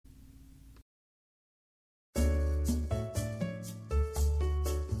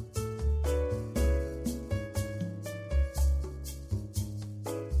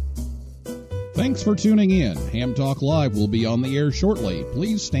Thanks for tuning in. Ham Talk Live will be on the air shortly.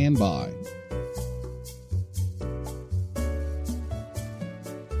 Please stand by.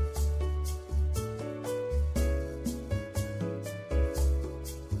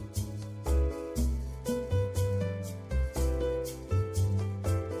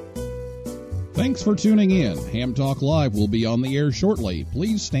 Thanks for tuning in. Ham Talk Live will be on the air shortly.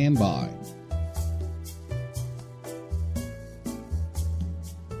 Please stand by.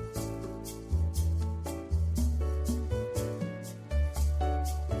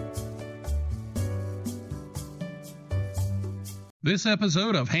 This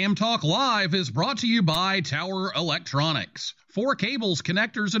episode of Ham Talk Live is brought to you by Tower Electronics. For cables,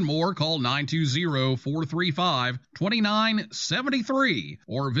 connectors, and more, call 920-435-2973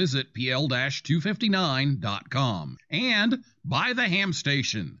 or visit pl-259.com. And by the Ham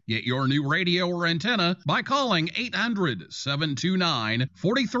Station. Get your new radio or antenna by calling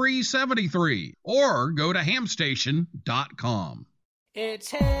 800-729-4373 or go to hamstation.com.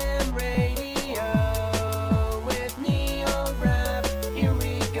 It's Ham Radio.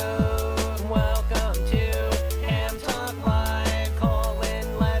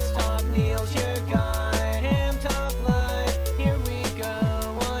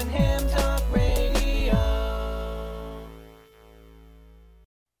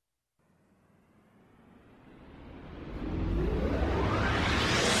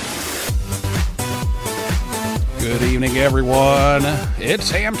 Good evening, everyone. It's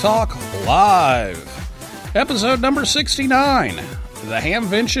Ham Talk Live, episode number 69, the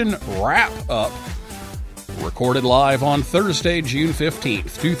Hamvention Wrap-Up, recorded live on Thursday, June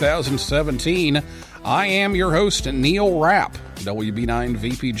 15th, 2017. I am your host, Neil Rapp,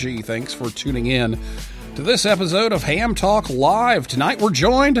 WB9VPG. Thanks for tuning in to this episode of Ham Talk Live. Tonight we're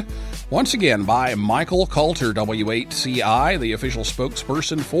joined once again by Michael Coulter, W8CI, the official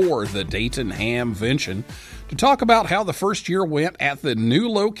spokesperson for the Dayton Hamvention, to talk about how the first year went at the new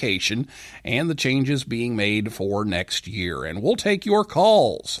location and the changes being made for next year. And we'll take your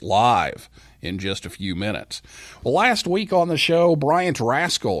calls live in just a few minutes. Well, last week on the show, Bryant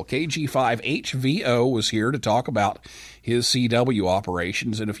Rascal, KG5HVO, was here to talk about his CW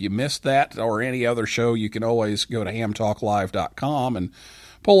operations. And if you missed that or any other show, you can always go to hamtalklive.com and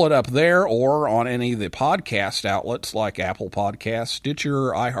pull it up there, or on any of the podcast outlets like Apple Podcasts,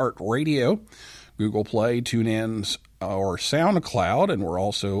 Stitcher, iHeartRadio, Google Play, TuneIn, or SoundCloud, and we're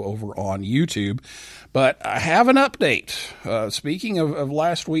also over on YouTube. But I have an update. Speaking of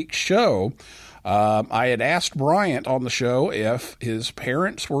last week's show, I had asked Bryant on the show if his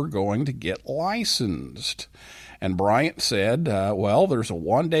parents were going to get licensed. And Bryant said, well, there's a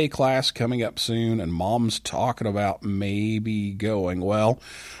one-day class coming up soon, and Mom's talking about maybe going. Well,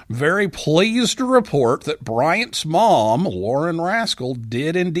 very pleased to report that Bryant's mom, Lauren Rascal,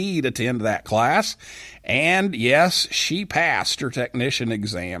 did indeed attend that class. And yes, she passed her technician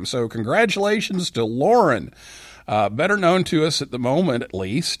exam. So congratulations to Lauren, better known to us at the moment, at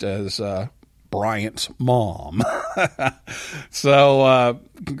least, as Bryant's mom. So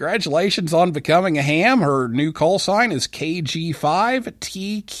congratulations on becoming a ham. Her new call sign is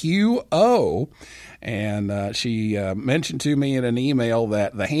KG5TQO. And she mentioned to me in an email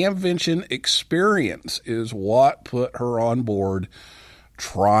that the Hamvention experience is what put her on board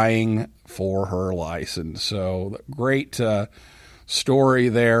trying for her license. So great story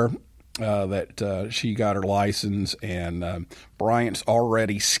there. That she got her license, and Bryant's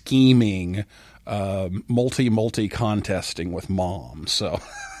already scheming multi contesting with Mom. So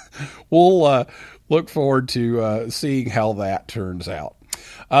we'll look forward to seeing how that turns out.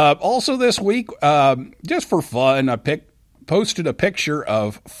 Also this week, just for fun, I posted a picture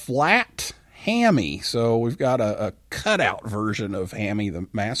of Flat Hammy. So we've got a cutout version of Hammy the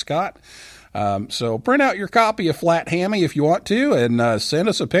mascot. So print out your copy of Flat Hammy if you want to, and send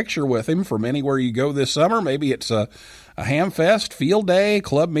us a picture with him from anywhere you go this summer. Maybe it's a ham fest, field day,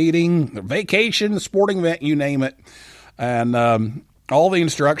 club meeting, vacation, sporting event, you name it. And all the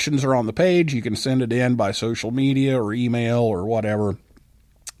instructions are on the page. You can send it in by social media or email or whatever.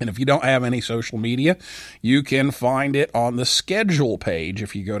 And if you don't have any social media, you can find it on the schedule page.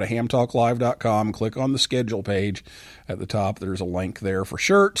 If you go to hamtalklive.com, click on the schedule page. At the top, there's a link there for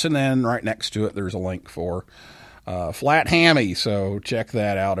shirts, and then right next to it, there's a link for Flat Hammy. So check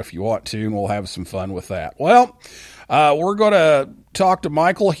that out if you want to, and we'll have some fun with that. Well, we're going to talk to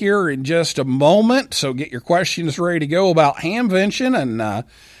Michael here in just a moment, so get your questions ready to go about Hamvention and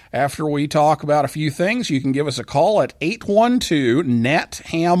After we talk about a few things, you can give us a call at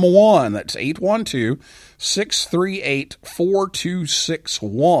 812-NET-HAM1. That's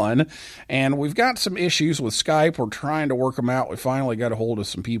 812-638-4261. And we've got some issues with Skype. We're trying to work them out. We finally got a hold of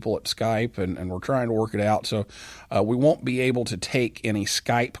some people at Skype, and we're trying to work it out. So we won't be able to take any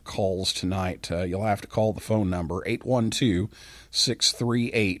Skype calls tonight. You'll have to call the phone number,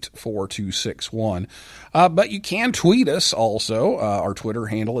 812-638-4261. But you can tweet us also. Our Twitter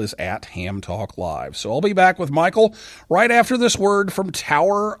handle is at Ham Talk Live. So I'll be back with Michael right after this word from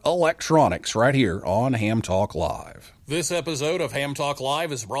Tower Electronics right here on Ham Talk Live. This episode of Ham Talk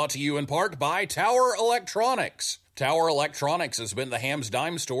Live is brought to you in part by Tower Electronics. Tower Electronics has been the Ham's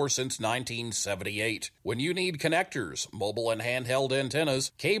dime store since 1978. When you need connectors, mobile and handheld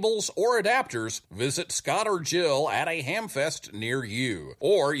antennas, cables, or adapters, visit Scott or Jill at a Hamfest near you.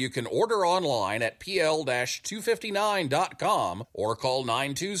 Or you can order online at pl-259.com or call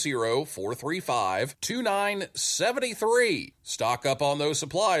 920-435-2973. Stock up on those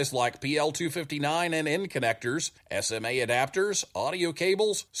supplies like PL259 and N connectors, SMA adapters, audio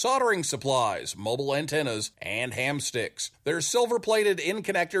cables, soldering supplies, mobile antennas, and ham sticks. Their silver-plated N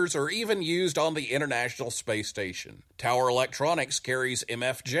connectors are even used on the International Space Station. Tower Electronics carries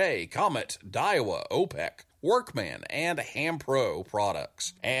MFJ, Comet, Daiwa, OPEC, Workman, and Ham Pro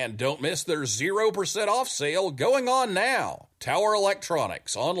products. And don't miss their 0% off sale going on now. Tower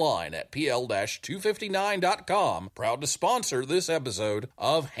Electronics, online at pl-259.com, proud to sponsor this episode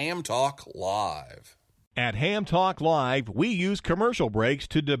of Ham Talk Live. At Ham Talk Live, we use commercial breaks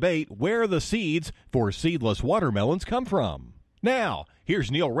to debate where the seeds for seedless watermelons come from. Now, here's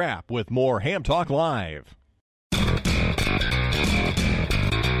Neil Rapp with more Ham Talk Live.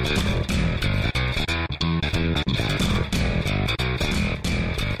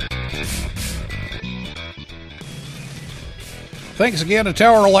 Thanks again to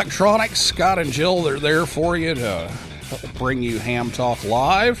Tower Electronics. Scott and Jill, they're there for you to help bring you Ham Talk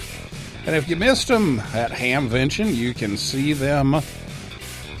Live. And if you missed them at Hamvention, you can see them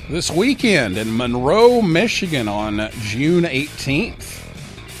this weekend in Monroe, Michigan on June 18th.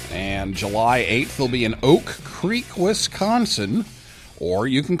 And July 8th, they'll be in Oak Creek, Wisconsin. Or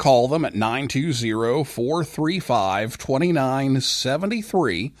you can call them at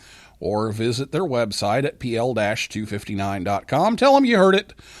 920-435-2973. Or visit their website at pl-259.com. Tell them you heard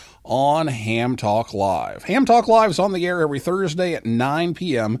it on Ham Talk Live. Ham Talk Live is on the air every Thursday at 9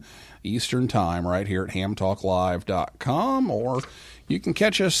 p.m. Eastern Time right here at hamtalklive.com. Or you can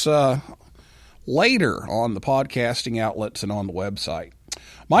catch us later on the podcasting outlets and on the website.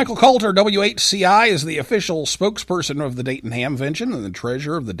 Michael Coulter, WHCI, is the official spokesperson of the Dayton Hamvention and the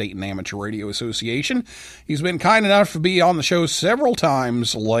treasurer of the Dayton Amateur Radio Association. He's been kind enough to be on the show several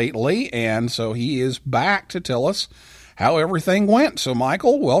times lately, and so he is back to tell us how everything went. So,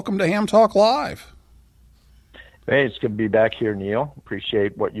 Michael, welcome to Ham Talk Live. Hey, it's good to be back here, Neil.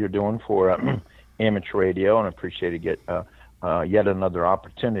 Appreciate what you're doing for amateur radio, and appreciate to get yet another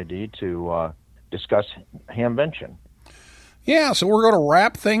opportunity to discuss Hamvention. Yeah, so we're going to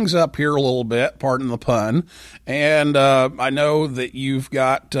wrap things up here a little bit, pardon the pun. And I know that you've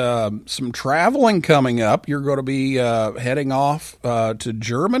got some traveling coming up. You're going to be heading off to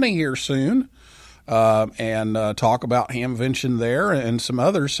Germany here soon and talk about Hamvention there and some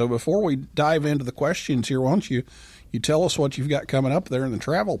others. So before we dive into the questions here, why don't you tell us what you've got coming up there in the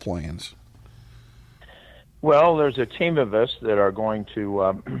travel plans? Well, there's a team of us that are going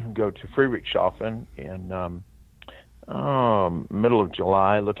to go to Friedrichshafen in middle of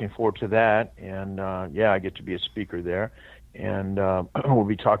July. Looking forward to that. And I get to be a speaker there. And we'll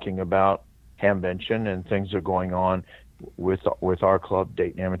be talking about Hamvention and things that are going on with our club,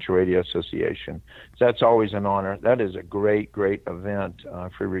 Dayton Amateur Radio Association. So that's always an honor. That is a great event,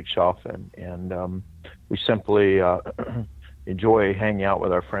 Friedrichshafen. And we simply enjoy hanging out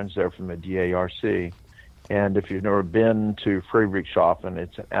with our friends there from the DARC. And if you've never been to Friedrichshafen,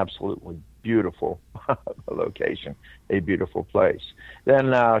 it's an absolutely beautiful location, a beautiful place.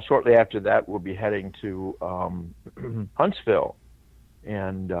 Then shortly after that, we'll be heading to Huntsville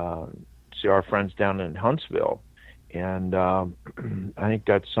and see our friends down in Huntsville. And I think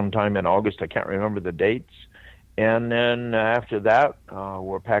that's sometime in August. I can't remember the dates. And then after that,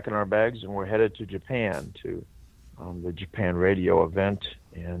 we're packing our bags and we're headed to Japan to the Japan radio event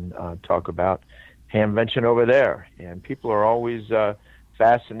and talk about Hamvention over there. And people are always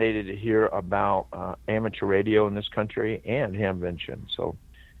fascinated to hear about amateur radio in this country and Hamvention. So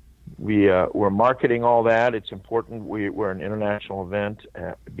we're marketing all that. It's important. We're an international event,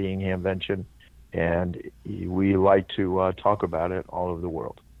 being Hamvention, and we like to talk about it all over the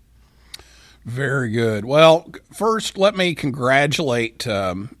world. Very good. Well, first, let me congratulate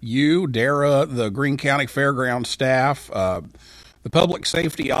you, Dara, the Greene County Fairgrounds staff, the public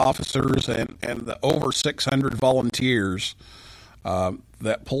safety officers, and the over 600 volunteers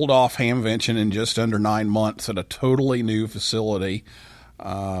that pulled off Hamvention in just under 9 months at a totally new facility.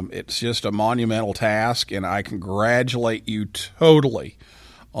 It's just a monumental task, and I congratulate you totally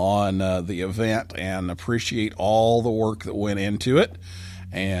on the event and appreciate all the work that went into it.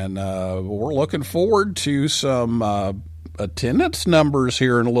 And we're looking forward to some attendance numbers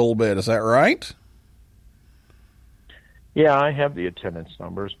here in a little bit. Is that right? Yeah, I have the attendance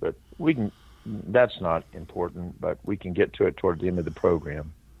numbers, but that's not important, but we can get to it toward the end of the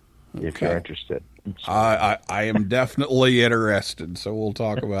program if you're interested. So. I am definitely interested, so we'll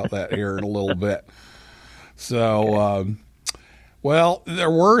talk about that here in a little bit. So, well,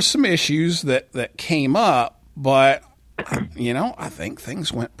 there were some issues that came up, but I think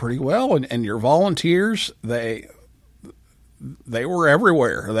things went pretty well, and your volunteers, they were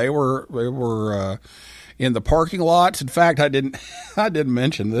everywhere. They were in the parking lots. In fact, I didn't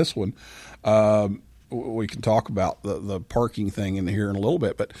mention this one. We can talk about the parking thing in here in a little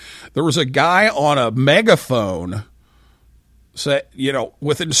bit, but there was a guy on a megaphone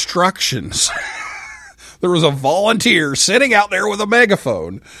with instructions. There was a volunteer sitting out there with a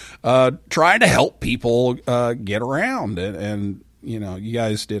megaphone, trying to help people get around, and you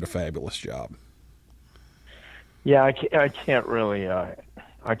guys did a fabulous job. Yeah, I can't really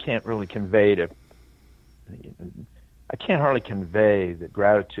convey I can't hardly convey the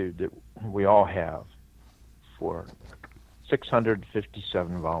gratitude that we all have for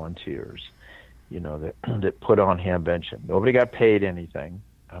 657 volunteers, that put on Hamvention. Nobody got paid anything.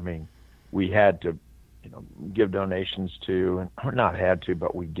 I mean, we had to give donations to, or not had to,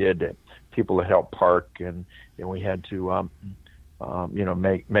 but we did, people that helped park, and we had to,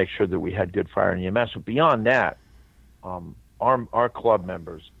 make sure that we had good fire and EMS. But beyond that, our club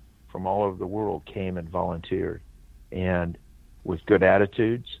members from all over the world came and volunteered, and with good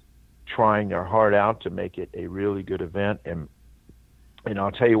attitudes, trying their heart out to make it a really good event. And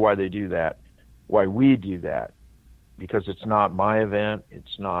I'll tell you why they do that, why we do that. Because it's not my event,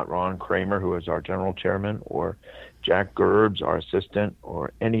 it's not Ron Kramer, who is our general chairman, or Jack Gerbs, our assistant,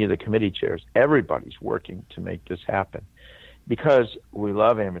 or any of the committee chairs. Everybody's working to make this happen because we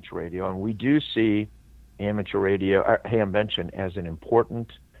love amateur radio, and we do see amateur radio, Hamvention, as an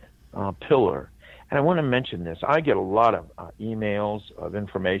important pillar. And I want to mention this. I get a lot of emails of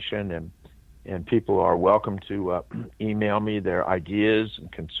information, and people are welcome to email me their ideas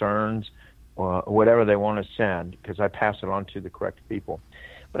and concerns, whatever they want to send, because I pass it on to the correct people.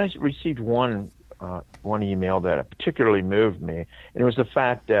 But I received one email that particularly moved me, and it was the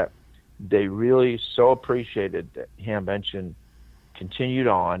fact that they really so appreciated that Hamvention continued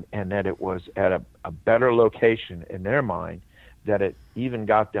on, and that it was at a better location in their mind, that it even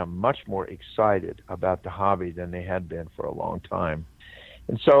got them much more excited about the hobby than they had been for a long time.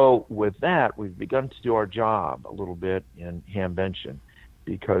 And so with that, we've begun to do our job a little bit in Hamvention,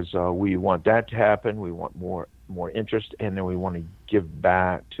 because we want that to happen. We want more interest, and then we want to give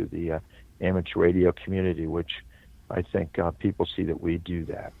back to the amateur radio community, which I think people see that we do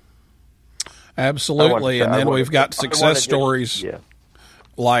that. Absolutely, and then we've got success stories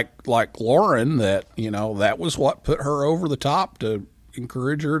like Lauren, that that was what put her over the top to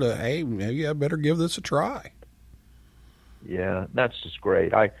encourage her to, hey, maybe I better give this a try. Yeah, that's just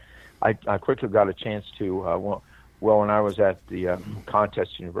great. I quickly got a chance to. Well, when I was at the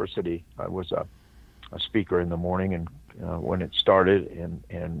Contest University, I was a speaker in the morning, and when it started,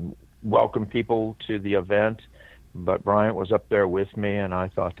 and welcomed people to the event. But Bryant was up there with me, and I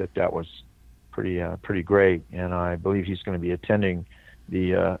thought that was pretty great. And I believe he's going to be attending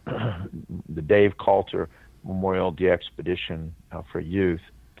the Dave Coulter Memorial Expedition for youth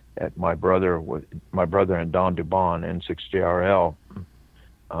at my brother and Don Dubon, N6JRL,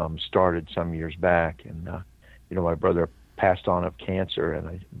 started some years back, and my brother passed on of cancer, and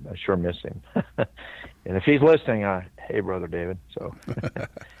I sure miss him. And if he's listening, hey, Brother David. So,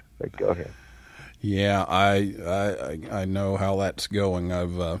 but go ahead. Yeah, I know how that's going.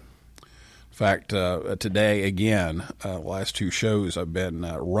 I've, in fact, today again, last two shows, I've been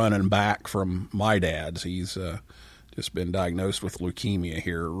running back from my dad's. He's just been diagnosed with leukemia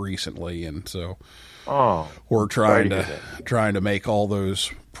here recently, and so we're trying to make all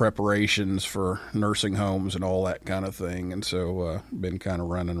those preparations for nursing homes and all that kind of thing, and so been kind of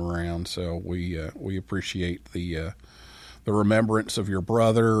running around. So we appreciate the remembrance of your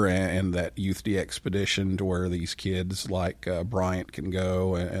brother and that Youth Expedition, to where these kids like Bryant can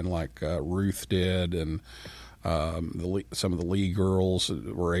go, and like Ruth did, and Some of the league girls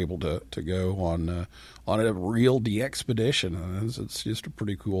were able to go on a real de-expedition. It's just a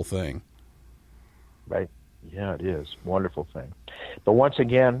pretty cool thing. Right. Yeah, it is. Wonderful thing. But once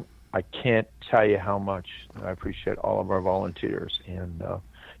again, I can't tell you how much I appreciate all of our volunteers and,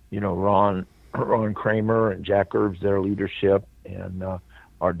 Ron Kramer and Jack Herbs, their leadership, and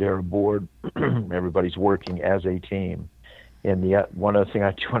our DARE board. Everybody's working as a team. And one other thing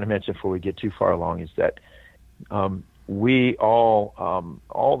I do want to mention before we get too far along is that we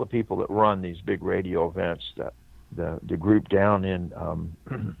all the people that run these big radio events, the group down in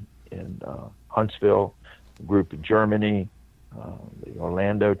Huntsville, the group in Germany, the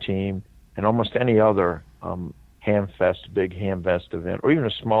Orlando team, and almost any other big Hamfest event, or even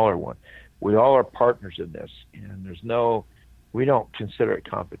a smaller one, we all are partners in this, and we don't consider it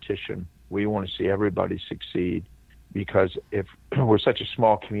competition. We want to see everybody succeed, because if we're such a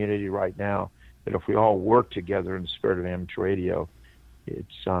small community right now, that if we all work together in the spirit of amateur radio,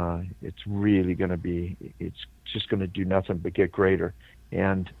 it's really going to be, it's just going to do nothing but get greater.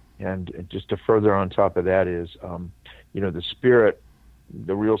 And just to further on top of that is,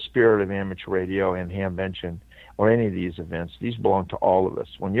 the real spirit of amateur radio and Hamvention, or any of these events, these belong to all of us.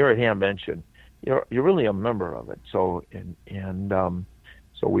 When you're at Hamvention, you're really a member of it. So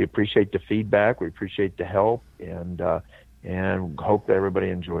so we appreciate the feedback, we appreciate the help, and hope that everybody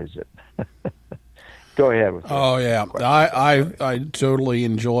enjoys it. Go ahead with that. Oh yeah, I totally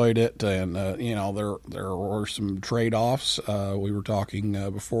enjoyed it, and there were some trade-offs. We were talking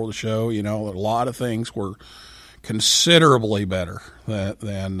before the show. A lot of things were considerably better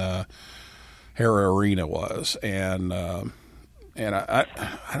than Hara Arena was, and I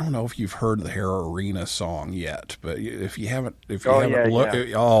don't know if you've heard the Hara Arena song yet, but if you haven't looked,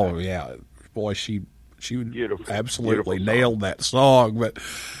 boy, she Beautiful. absolutely Beautiful nailed that song. But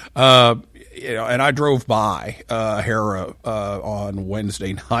and I drove by Hara on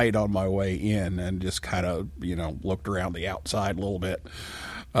Wednesday night on my way in, and just kind of looked around the outside a little bit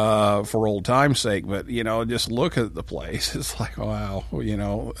for old time's sake. But just look at the place. It's like, wow,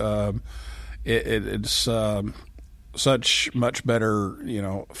 it's such much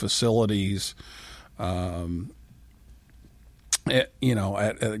better, facilities, at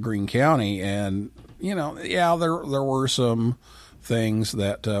Greene County. And, there were some things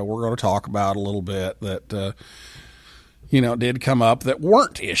that we're going to talk about a little bit that, did come up that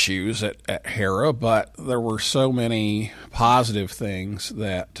weren't issues at Hara, but there were so many positive things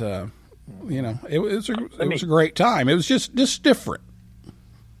that, it was a great time. It was just different.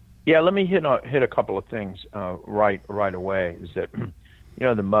 Yeah, let me hit a couple of things right away. Is that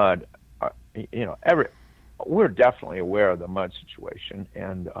the mud? We're definitely aware of the mud situation,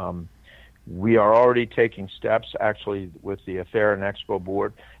 and we are already taking steps. Actually, with the Fair and Expo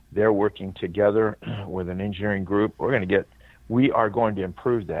board, they're working together with an engineering group. We are going to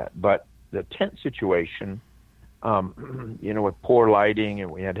improve that. But the tent situation, with poor lighting, and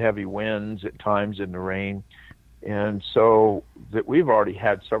we had heavy winds at times in the rain. And so that we've already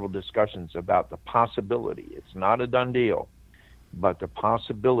had several discussions about the possibility, it's not a done deal, but the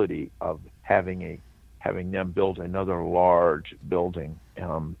possibility of having them build another large building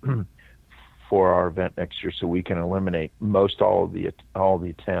for our event next year, so we can eliminate all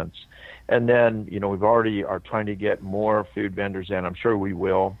the tents. And then we've already are trying to get more food vendors in. I'm sure we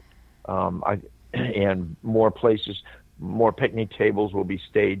will, and more places, more picnic tables will be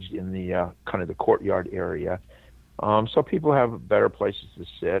staged in the kind of the courtyard area. So people have better places to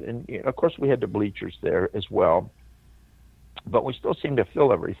sit. And, of course, we had the bleachers there as well. But we still seem to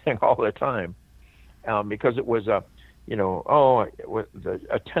fill everything all the time because it was the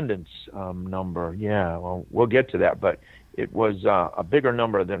attendance number. Yeah, well, we'll get to that. But it was a bigger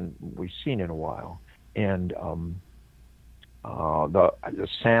number than we've seen in a while. And the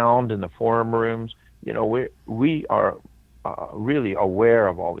sound in the forum rooms, we are really aware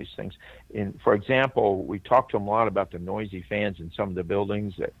of all these things. For example, we talked to them a lot about the noisy fans in some of the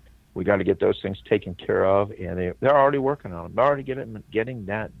buildings, that we got to get those things taken care of, and they're already working on them. They're already getting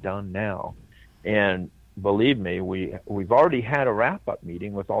that done now. And believe me, we've already had a wrap-up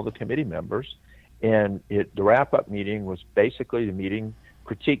meeting with all the committee members, and the wrap-up meeting was basically the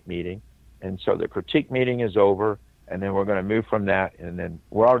critique meeting. And so the critique meeting is over, and then we're going to move from that, and then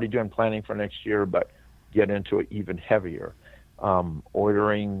we're already doing planning for next year, but get into it even heavier.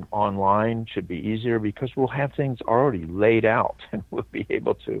 Ordering online should be easier because we'll have things already laid out, and we'll be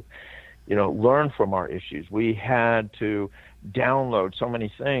able to, learn from our issues. We had to download so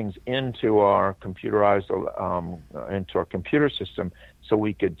many things into our into our computer system so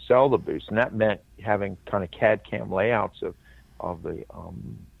we could sell the booths, and that meant having kind of CAD/CAM layouts of the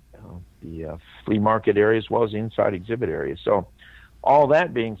the flea market area as well as the inside exhibit area. So all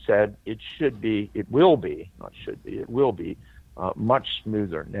that being said, it will be much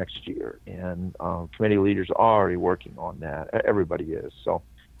smoother next year. And committee leaders are already working on that. Everybody is. So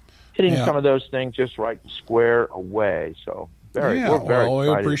hitting some of those things just right square away. So we're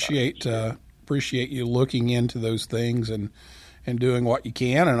very excited. Appreciate you looking into those things and doing what you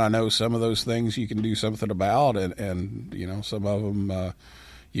can. And I know some of those things you can do something about, and some of them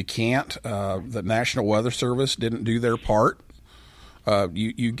you can't. The National Weather Service didn't do their part.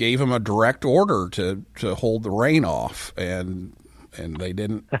 You gave them a direct order to hold the rain off, and they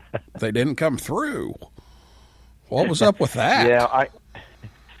didn't come through. What was up with that?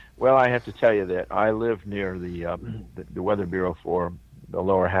 Well, I have to tell you that I live near the Weather Bureau for the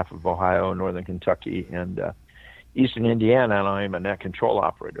lower half of Ohio, northern Kentucky, and eastern Indiana, and I'm a net control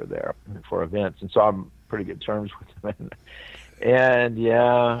operator there for events, and so I'm pretty good terms with them. And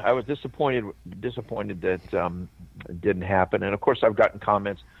I was disappointed that it didn't happen. And of course, I've gotten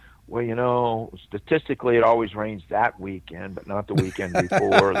comments. Well, statistically, it always rains that weekend, but not the weekend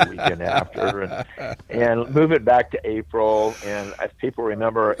before, or the weekend after, and move it back to April. And if people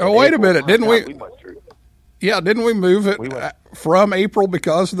remember, wait a minute, didn't we? Yeah, didn't we move it from April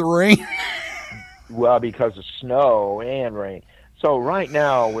because of the rain? Well, because of snow and rain. So right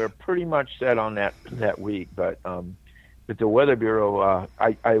now we're pretty much set on that week. But the Weather Bureau,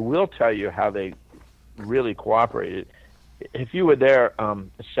 I will tell you how they really cooperated. If you were there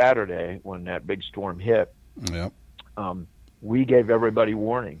Saturday when that big storm hit, we gave everybody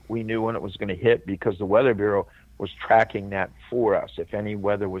warning. We knew when it was going to hit because the Weather Bureau was tracking that for us. If any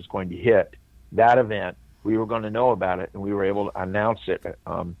weather was going to hit that event, we were going to know about it, and we were able to announce it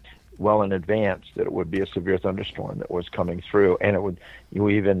well in advance that it would be a severe thunderstorm that was coming through, and you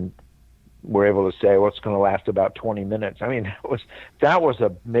even were able to say, well, it's going to last about 20 minutes. I mean, that was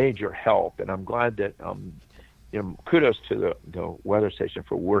a major help, and I'm glad that kudos to the weather station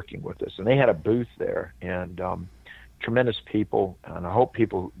for working with us. And they had a booth there, and tremendous people, and I hope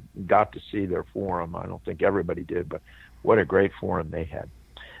people got to see their forum. I don't think everybody did, but what a great forum they had.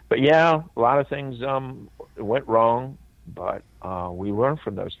 But a lot of things went wrong, but we learned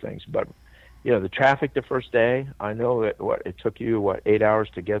from those things. But the traffic the first day, I know that it took you 8 hours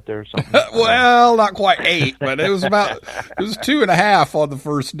to get there or something. Well, not quite 8, but it was 2.5 on the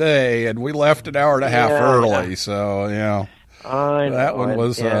first day, and we left an hour and a half early. So I know. That one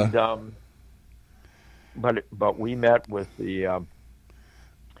was. But we met with the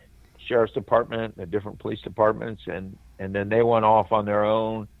sheriff's department, the different police departments, and then they went off on their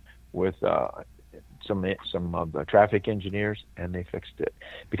own with some of the traffic engineers, and they fixed it.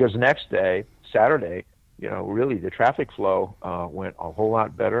 Because the next day, Saturday, really the traffic flow went a whole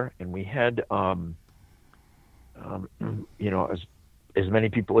lot better, and we had as many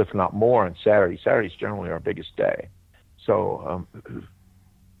people, if not more, on Saturday. Saturday's generally our biggest day, so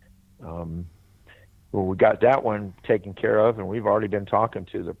we got that one taken care of, and we've already been talking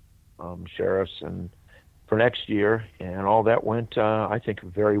to the sheriffs and for next year, and all that went, I think,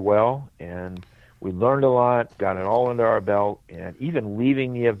 very well, and we learned a lot, got it all under our belt, and even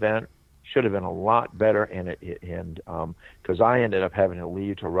leaving the event should have been a lot better, and because I ended up having to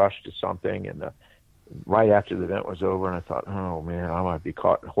leave to rush to something, and right after the event was over, and I thought, oh man, I might be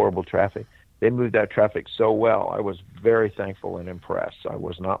caught in horrible traffic. They moved that traffic so well. I was very thankful and impressed. I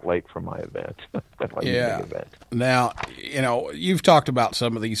was not late for my event. Event. Now, you've talked about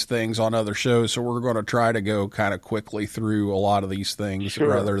some of these things on other shows, so we're going to try to go kind of quickly through a lot of these things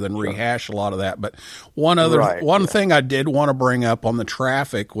rather than rehash a lot of that. But one thing I did want to bring up on the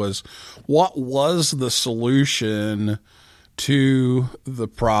traffic was, what was the solution to the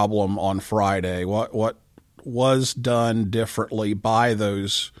problem on Friday? What was done differently by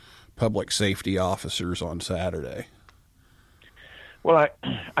those public safety officers on Saturday? Well,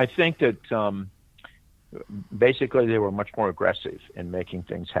 I think that basically they were much more aggressive in making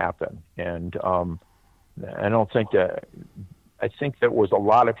things happen, and I don't think that. I think there was a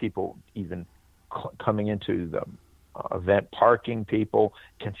lot of people even coming into the event, parking people,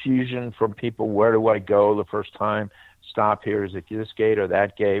 confusion from people. Where do I go the first time? Stop here. Is it this gate or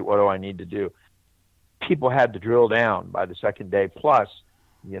that gate? What do I need to do? People had to drill down by the second day. Plus,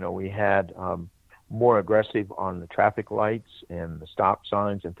 we had more aggressive on the traffic lights and the stop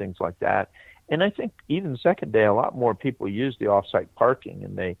signs and things like that. And I think even the second day, a lot more people used the off-site parking,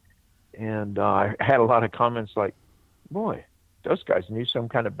 and I had a lot of comments like, "Boy, those guys knew some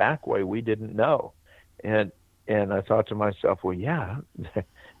kind of back way we didn't know." And I thought to myself, well, yeah,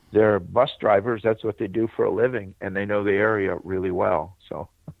 they're bus drivers. That's what they do for a living, and they know the area really well. So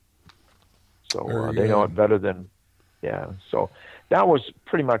they know it better than Yeah. So that was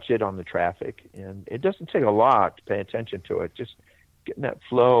pretty much it on the traffic, and it doesn't take a lot to pay attention to it. Just getting that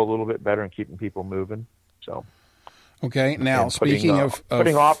flow a little bit better and keeping people moving. So. Okay. Now, And speaking of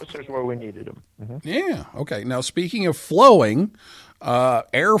putting officers where we needed them. Mm-hmm. Yeah. Okay. Now, speaking of flowing,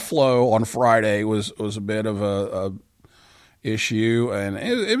 airflow on Friday was a bit of a issue, and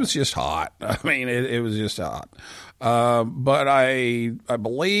it was just hot. I mean, it was just hot. But I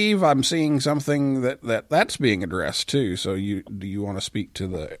believe I'm seeing something that's being addressed too. So do you want to speak to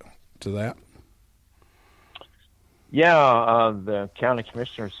that? Yeah, the county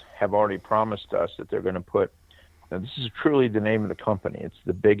commissioners have already promised us that they're going to put. Now, this is truly the name of the company. It's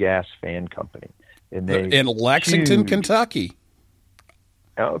the Big Ass Fan Company, and In Lexington, Kentucky.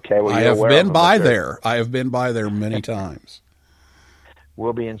 Okay, well, I have been by there. I have been by there many times.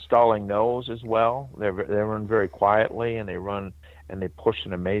 We'll be installing those as well. They run very quietly, and they push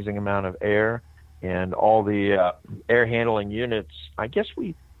an amazing amount of air, and all the air handling units. I guess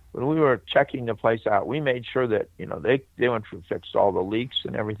when we were checking the place out, we made sure that they went through fixed all the leaks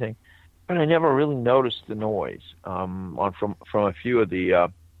and everything, but I never really noticed the noise from a few of the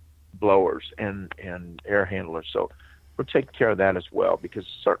blowers and air handlers. So we're taking care of that as well, because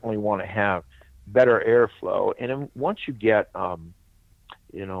certainly want to have better airflow. And then once you get a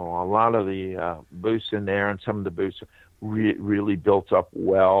lot of the booths in there, and some of the booths really built up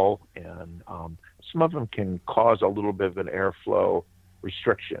well, and some of them can cause a little bit of an airflow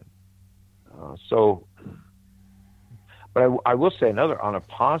restriction. But I will say on a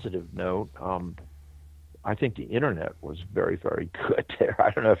positive note, I think the internet was very, very good there.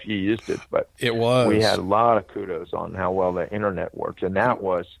 I don't know if you used it, but it was. We had a lot of kudos on how well the internet worked, and that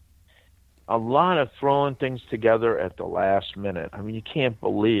was a lot of throwing things together at the last minute. I mean, you can't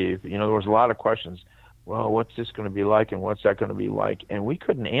believe, there was a lot of questions. Well, what's this going to be like, and what's that going to be like? And we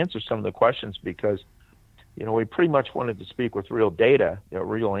couldn't answer some of the questions because, we pretty much wanted to speak with real data,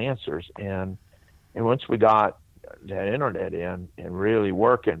 real answers. And once we got that internet in and really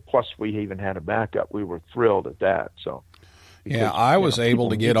working, plus we even had a backup, we were thrilled at that. So, yeah, I was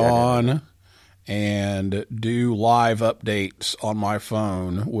able to get on and do live updates on my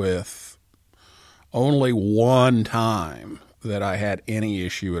phone with only one time that I had any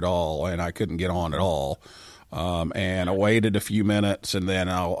issue at all, and I couldn't get on at all. And I waited a few minutes, and then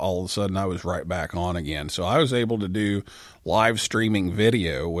all of a sudden I was right back on again. So I was able to do live streaming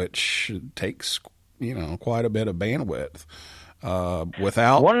video, which takes, quite a bit of bandwidth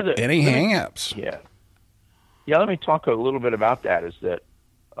without any hang-ups. Yeah. Yeah, let me talk a little bit about that, is that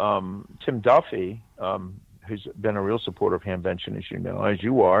Tim Duffy, who's been a real supporter of Hamvention, as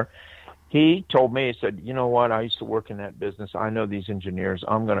you are, he told me, he said, you know what, I used to work in that business. I know these engineers.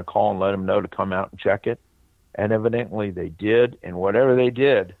 I'm going to call and let them know to come out and check it. And evidently they did. And whatever they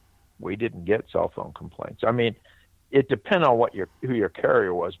did, we didn't get cell phone complaints. I mean, it depends on who your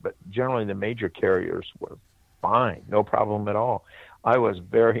carrier was, but generally the major carriers were fine, no problem at all. I was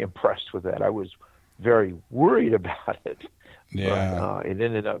very impressed with that. I was very worried about it. Yeah. But, it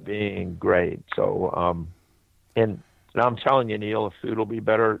ended up being great. So, and I'm telling you, Neil, the food will be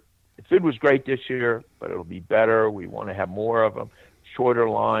better. The food was great this year, but it'll be better. We want to have more of them, shorter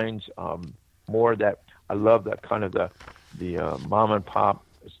lines, more of that. I love that kind of the mom and pop,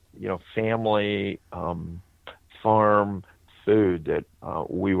 family farm food that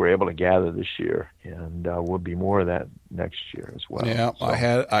we were able to gather this year, and will be more of that next year as well. Yeah, so.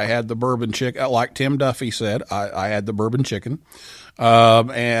 I had the bourbon chicken, like Tim Duffy said. I had the bourbon chicken,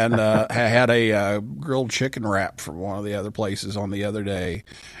 and I had a grilled chicken wrap from one of the other places on the other day,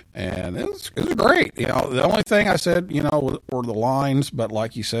 and it was great. The only thing I said, were the lines, but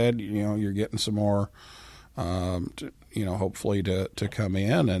like you said, you're getting some more. Hopefully to come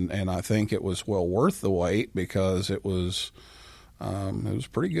in, and I think it was well worth the wait, because it was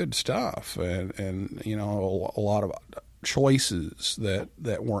pretty good stuff, and a lot of choices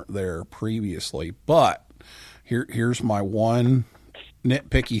that weren't there previously. But here's my one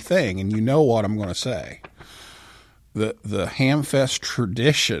nitpicky thing, and you know what I'm going to say. The Hamfest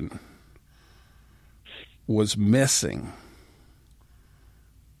tradition was missing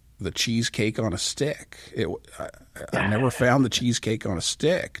the cheesecake on a stick. I never found the cheesecake on a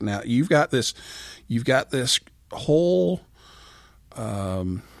stick. Now you've got this whole,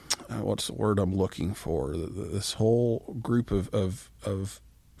 what's the word I'm looking for? This whole group of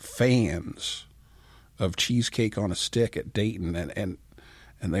fans of cheesecake on a stick at Dayton, and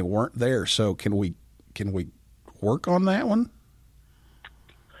they weren't there. So can we work on that one?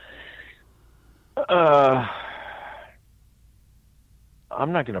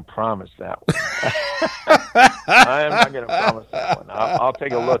 I'm not going to promise that one. I am not going to promise that one. I'll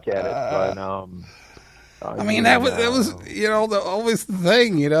take a look at it, but I mean, that was always the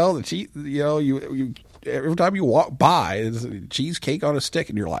thing, you every time you walk by, it's cheesecake on a stick,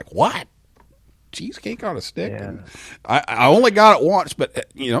 and you're like, what? Cheesecake on a stick? Yeah. And I only got it once, but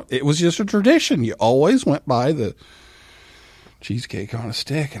it was just a tradition. You always went by the cheesecake on a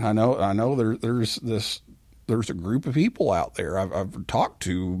stick, and I know there's a group of people out there. I've talked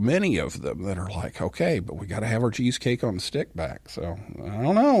to many of them that are like, okay, but we got to have our cheesecake on the stick back. So I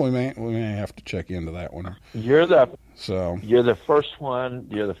don't know. We may have to check into that one. You're the first one.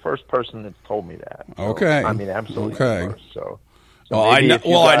 You're the first person that's told me that. So, okay. I mean, absolutely. Okay. First, so I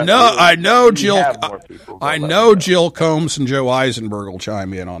know Jill. I know Jill Combs and Joe Eisenberg will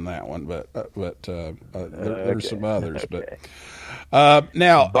chime in on that one, but there's some others. Okay. But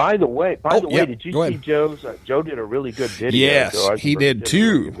now, by the way, did you see ahead. Joe's? Joe did a really good video. Yes, he did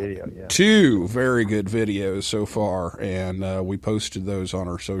two Two very good videos so far, and we posted those on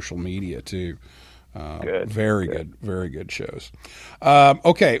our social media too. Very good shows.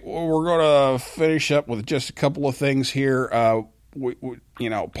 Okay, we're going to finish up with just a couple of things here.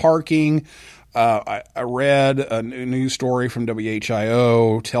 Parking. I read a news story from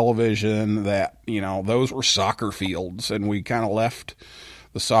WHIO television that, those were soccer fields, and we kind of left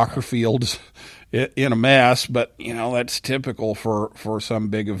the soccer fields in a mess, but, that's typical for some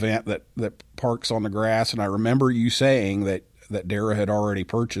big event that parks on the grass. And I remember you saying that Dara had already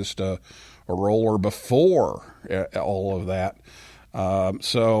purchased a roller before all of that.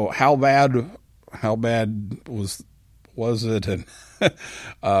 So how bad was it, and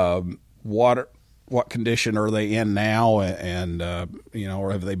what condition are they in now, and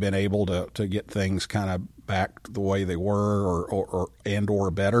or have they been able to get things kind of back the way they were,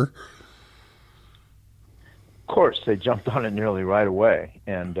 or better? Of course, they jumped on it nearly right away,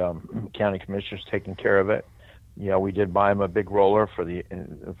 and county commissioners taking care of it. We did buy them a big roller for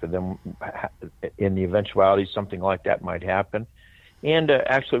them in the eventuality something like that might happen, and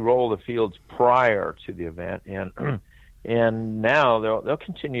actually roll the fields prior to the event. And now they'll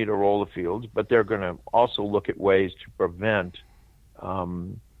continue to roll the fields, but they're going to also look at ways to prevent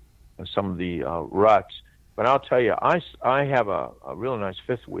some of the ruts. But I'll tell you, I have a really nice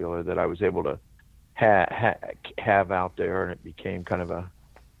fifth wheeler that I was able to have out there, and it became kind of a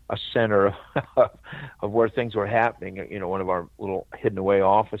center of where things were happening. One of our little hidden away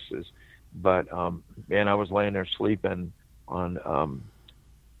offices. But man, I was laying there sleeping on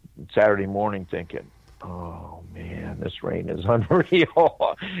Saturday morning, thinking, oh man, this rain is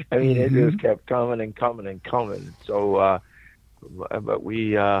unreal. I mean, it just kept coming and coming and coming. So, but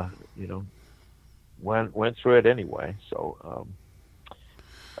we, went through it anyway. So,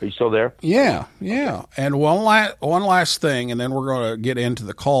 are you still there? Yeah. And one last thing, and then we're going to get into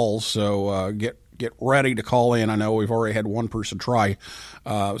the calls. So get ready to call in. I know we've already had one person try,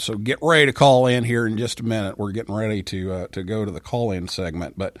 so get ready to call in here in just a minute. We're getting ready to go to the call-in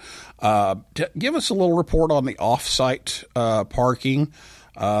segment, but give us a little report on the off-site parking.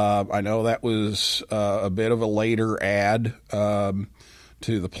 I know that was a bit of a later add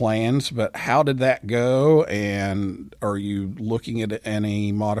to the plans, but how did that go? And are you looking at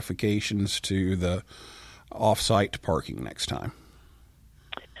any modifications to the off-site parking next time?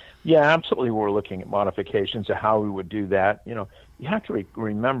 Yeah, absolutely. We're looking at modifications of how we would do that. You have to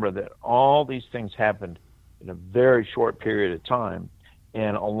remember that all these things happened in a very short period of time.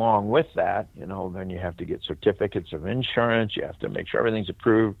 And along with that, then you have to get certificates of insurance. You have to make sure everything's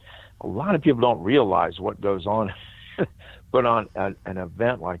approved. A lot of people don't realize what goes on. Put on an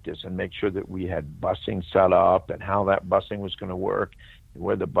event like this and make sure that we had busing set up and how that busing was going to work, and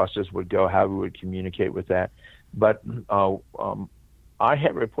where the buses would go, how we would communicate with that. But I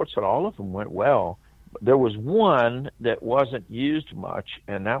had reports that all of them went well. There was one that wasn't used much,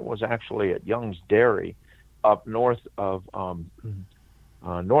 and that was actually at Young's Dairy up north of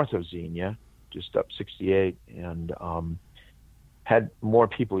Xenia, just up 68, and had more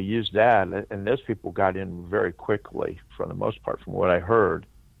people use that, and those people got in very quickly for the most part, from what I heard.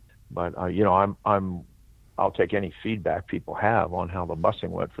 But I'll take any feedback people have on how the busing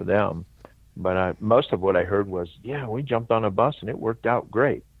went for them. But most of what I heard was, yeah, we jumped on a bus and it worked out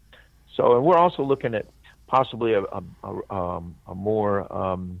great. So, and we're also looking at possibly a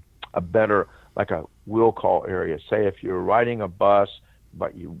better, like a will call area. Say if you're riding a bus,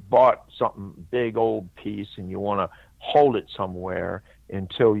 but you bought something big old piece and you want to hold it somewhere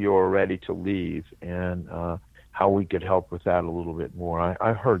until you're ready to leave, and how we could help with that a little bit more.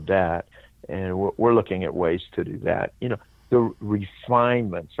 I heard that, and we're looking at ways to do that. The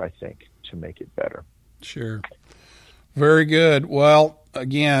refinements, I think, to make it better. Sure. Very good. Well,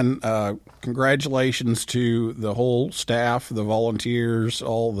 again, congratulations to the whole staff, the volunteers,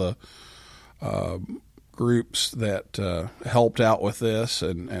 all the groups that helped out with this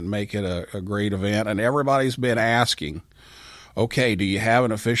and make it a great event. And everybody's been asking, okay, do you have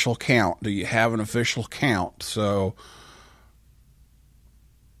an official count? Do you have an official count? So,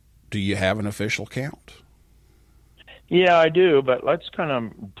 do you have an official count? Yeah, I do, but let's kind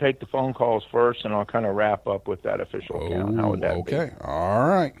of take the phone calls first, and I'll kind of wrap up with that official count. How would that be? Okay, all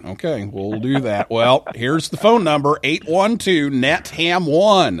right. Okay, we'll do that. Well, here's the phone number,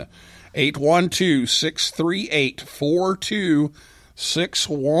 812-NET-HAM1,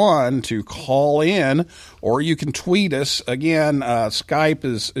 812-638-4261 to call in, or you can tweet us. Again, Skype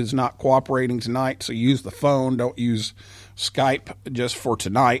is not cooperating tonight, so use the phone. Don't use Skype just for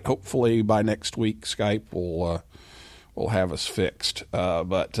tonight. Hopefully by next week, Skype will have us fixed.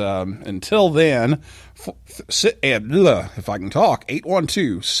 But until then, if I can talk,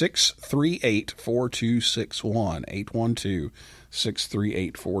 812-638-4261,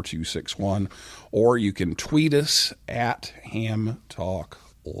 812-638-4261, or you can tweet us at Ham Talk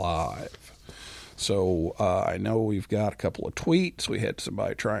Live. So I know we've got a couple of tweets. We had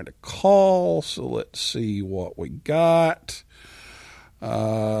somebody trying to call, so let's see what we got.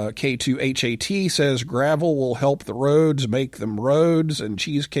 K2HAT says gravel will help the roads, make them roads, and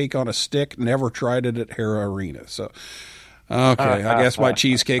cheesecake on a stick. Never tried it at Hara Arena. So, okay, I guess my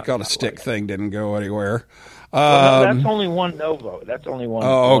cheesecake on a stick thing didn't go anywhere. Well, no, that's only one no vote. That's only one.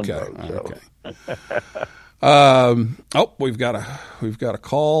 Oh, okay, one vote, okay. We've got a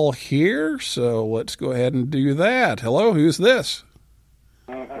call here, so let's go ahead and do that. Hello, who's this?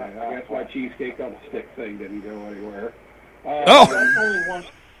 Okay, I guess my cheesecake on a stick thing didn't go anywhere.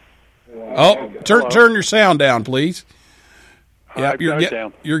 Turn your sound down, please. Yeah,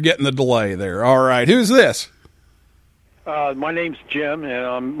 you're getting the delay there. All right, who's this? My name's Jim,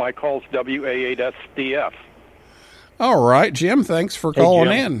 and my call's WA8SDF. All right, Jim. Thanks for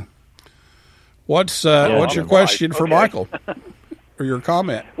calling in. What's your question for Michael, or your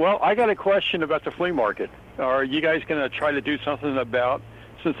comment? Well, I got a question about the flea market. Are you guys going to try to do something about,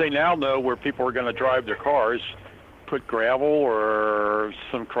 since they now know where people are going to drive their cars, put gravel or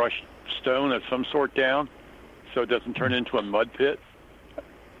some crushed stone of some sort down so it doesn't turn into a mud pit?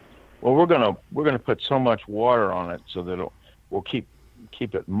 Well, we're gonna put so much water on it so that we'll keep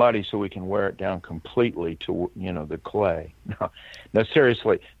it muddy so we can wear it down completely to the clay. No,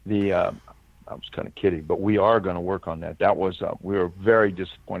 seriously, I was kind of kidding, but we are going to work on that. That was we were very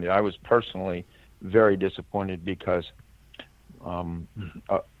disappointed. I was personally very disappointed because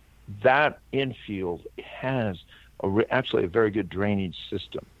that infield has actually a very good drainage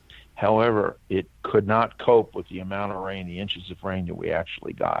system. However, it could not cope with the amount of rain, the inches of rain that we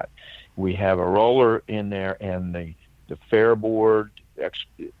actually got. We have a roller in there, and the fair board and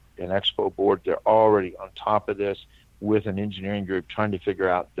expo board, they're already on top of this with an engineering group trying to figure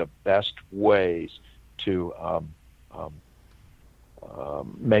out the best ways to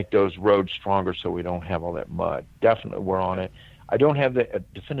make those roads stronger so we don't have all that mud. Definitely, we're on it. I don't have a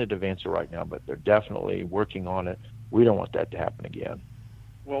definitive answer right now, but they're definitely working on it. We don't want that to happen again.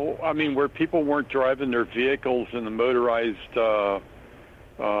 Well, I mean, where people weren't driving their vehicles in the motorized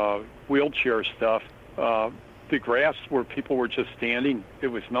wheelchair stuff, the grass where people were just standing, it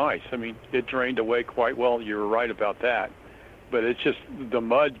was nice. I mean, it drained away quite well. You were right about that. But it's just the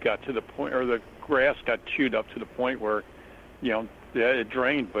mud got to the point, or the grass got chewed up to the point where, it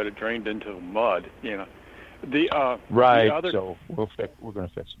drained, but it drained into mud, Right, so we're going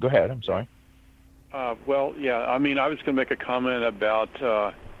to fix it. Go ahead, I'm sorry. Well, yeah, I mean, I was going to make a comment about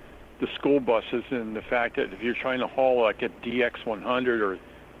the school buses and the fact that if you're trying to haul like a DX100 or,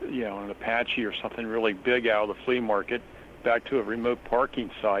 an Apache or something really big out of the flea market back to a remote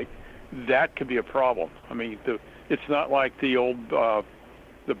parking site, that could be a problem. I mean, it's not like the old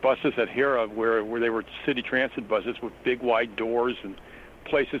the buses at Hera where they were city transit buses with big wide doors and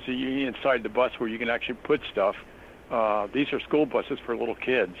places inside the bus where you can actually put stuff. These are school buses for little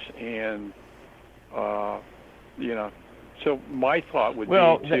kids, and so my thought would be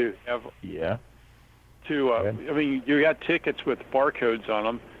to have I mean, you got tickets with barcodes on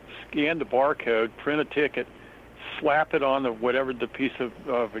them. Scan the barcode, print a ticket, slap it on whatever the piece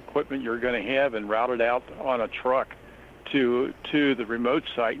of equipment you're going to have, and route it out on a truck to the remote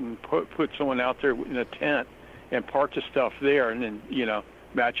site, and put someone out there in a tent and park the stuff there, and then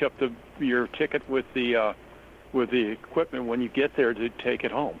match up your ticket with the equipment when you get there to take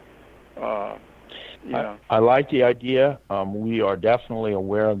it home. I like the idea. We are definitely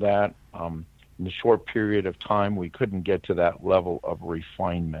aware of that. In the short period of time, we couldn't get to that level of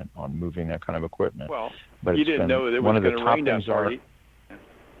refinement on moving that kind of equipment. Well, but you didn't know it was going to rain that far.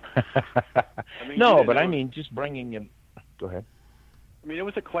 I mean, just bringing in. Go ahead. I mean, it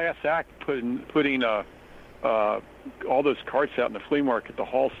was a class act putting all those carts out in the flea market to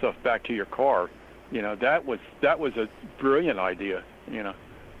haul stuff back to your car. That was a brilliant idea.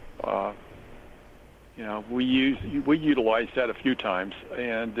 We utilized that a few times,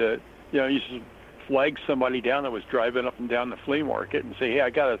 and you just flag somebody down that was driving up and down the flea market and say, hey, I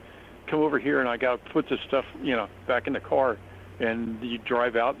got to come over here and I got to put this stuff, back in the car. And you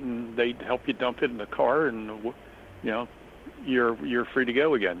drive out and they help you dump it in the car, and you're free to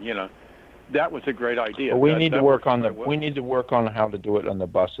go again. That was a great idea. We need to work on how to do it on the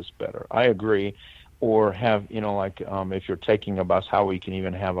buses better. I agree. Or have, if you're taking a bus, how we can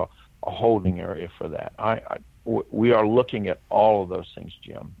even have a holding area for that. We are looking at all of those things,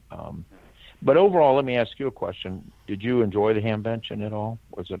 Jim. But overall, let me ask you a question. Did you enjoy the Hamvention at all?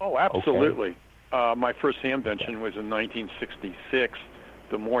 Was it? Oh, absolutely. Okay? My first Hamvention was in 1966,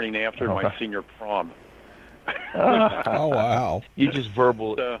 the morning after my senior prom. Oh, wow. You just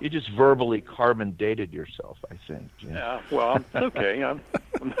verbally carbon dated yourself, I think. Jim. Yeah, well, it's okay. I'm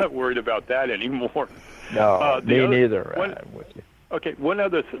not worried about that anymore. No, me neither. I'm with you. Okay, one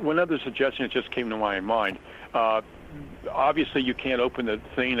other suggestion that just came to my mind. Obviously, you can't open the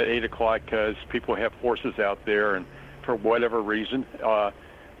thing at 8 o'clock because people have horses out there, and for whatever reason,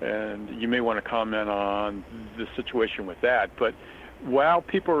 and you may want to comment on the situation with that. But while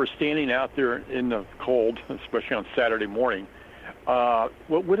people are standing out there in the cold, especially on Saturday morning,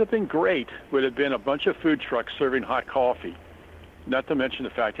 what would have been great would have been a bunch of food trucks serving hot coffee. Not to mention the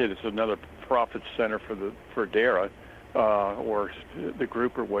fact that it's another profit center for DARA. Or the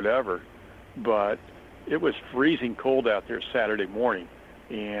group or whatever, but it was freezing cold out there Saturday morning,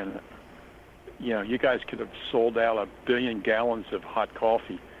 and you guys could have sold out 1 billion gallons of hot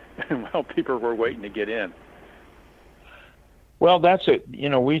coffee while people were waiting to get in. Well, that's it.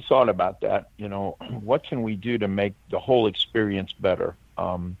 We thought about that. What can we do to make the whole experience better?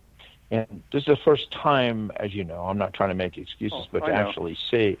 And this is the first time, as you know, I'm not trying to make excuses, but to actually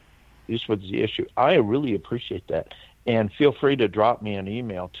see this was the issue. I really appreciate that. And feel free to drop me an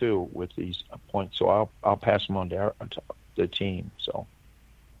email too with these points, so I'll pass them on to the team. So,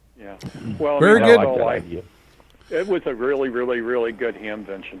 yeah, well, very good. I like that idea. It was a really, really, really good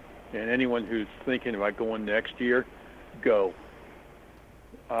Hamvention, and anyone who's thinking about going next year, go.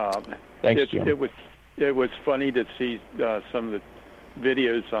 Thanks, Jim. It was funny to see some of the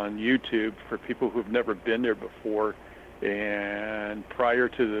videos on YouTube for people who've never been there before, and prior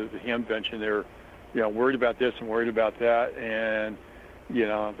to the Hamvention, they're worried about this and worried about that, and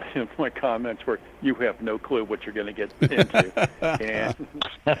my comments were, "You have no clue what you're going to get into,"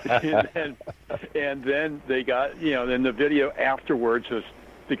 and then they got, then the video afterwards was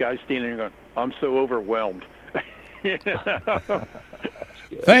the guy standing there going, "I'm so overwhelmed."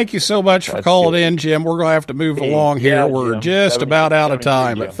 Thank you so much for calling in, Jim. We're going to have to move along here. Yeah, We're Jim. just about out of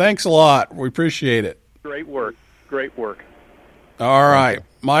time, but thanks a lot. We appreciate it. Great work. All right,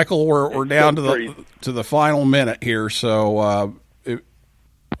 Michael, we're down to the final minute here, so if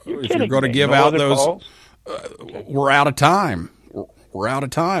you're going to give out those, we're out of time. We're out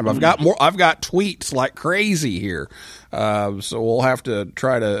of time. I've got tweets like crazy here, so we'll have to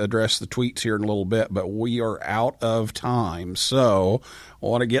try to address the tweets here in a little bit. But we are out of time, so I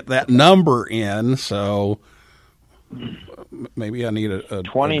want to get that number in. So maybe I need a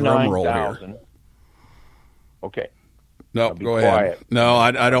drum roll here. Okay. No, go ahead. No,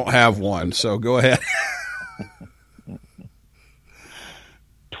 I don't have one, so go ahead.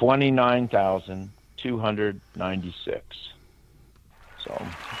 29,296. So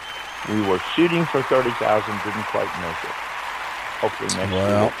we were shooting for 30,000, didn't quite make it. Hopefully next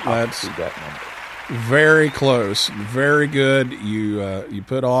year we'll see that number. Very close, very good. You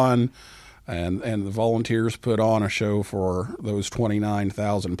put on, and the volunteers put on a show for those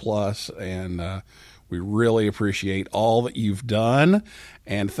 29,000 plus, and we really appreciate all that you've done,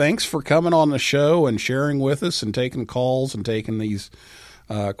 and thanks for coming on the show and sharing with us and taking calls and taking these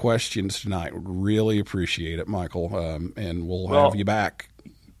questions tonight. We really appreciate it, Michael, and we'll have you back.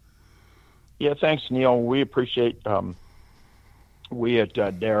 Yeah, thanks, Neil. We appreciate, we at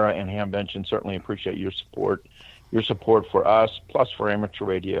DARA and Hamvention certainly appreciate your support for us, plus for amateur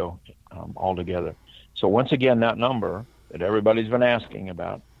radio altogether. So once again, that number that everybody's been asking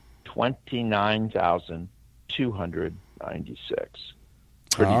about, 29,296.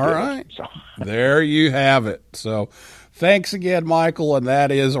 All right. So. There you have it. So thanks again, Michael, and that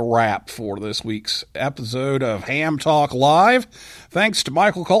is a wrap for this week's episode of Ham Talk Live. Thanks to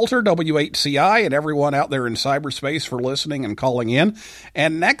Michael Coulter, WHCI, and everyone out there in cyberspace for listening and calling in.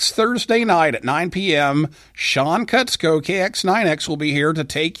 And next Thursday night at 9 p.m., Sean Kutzko, KX9X, will be here to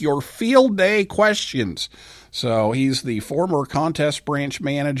take your field day questions. So he's the former contest branch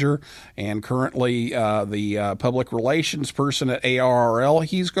manager and currently the public relations person at ARRL.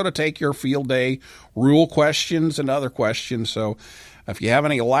 He's going to take your field day rule questions and other questions. So if you have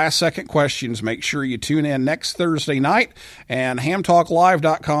any last-second questions, make sure you tune in next Thursday night, and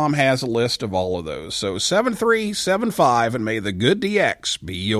hamtalklive.com has a list of all of those. So 7375, and may the good DX be yours.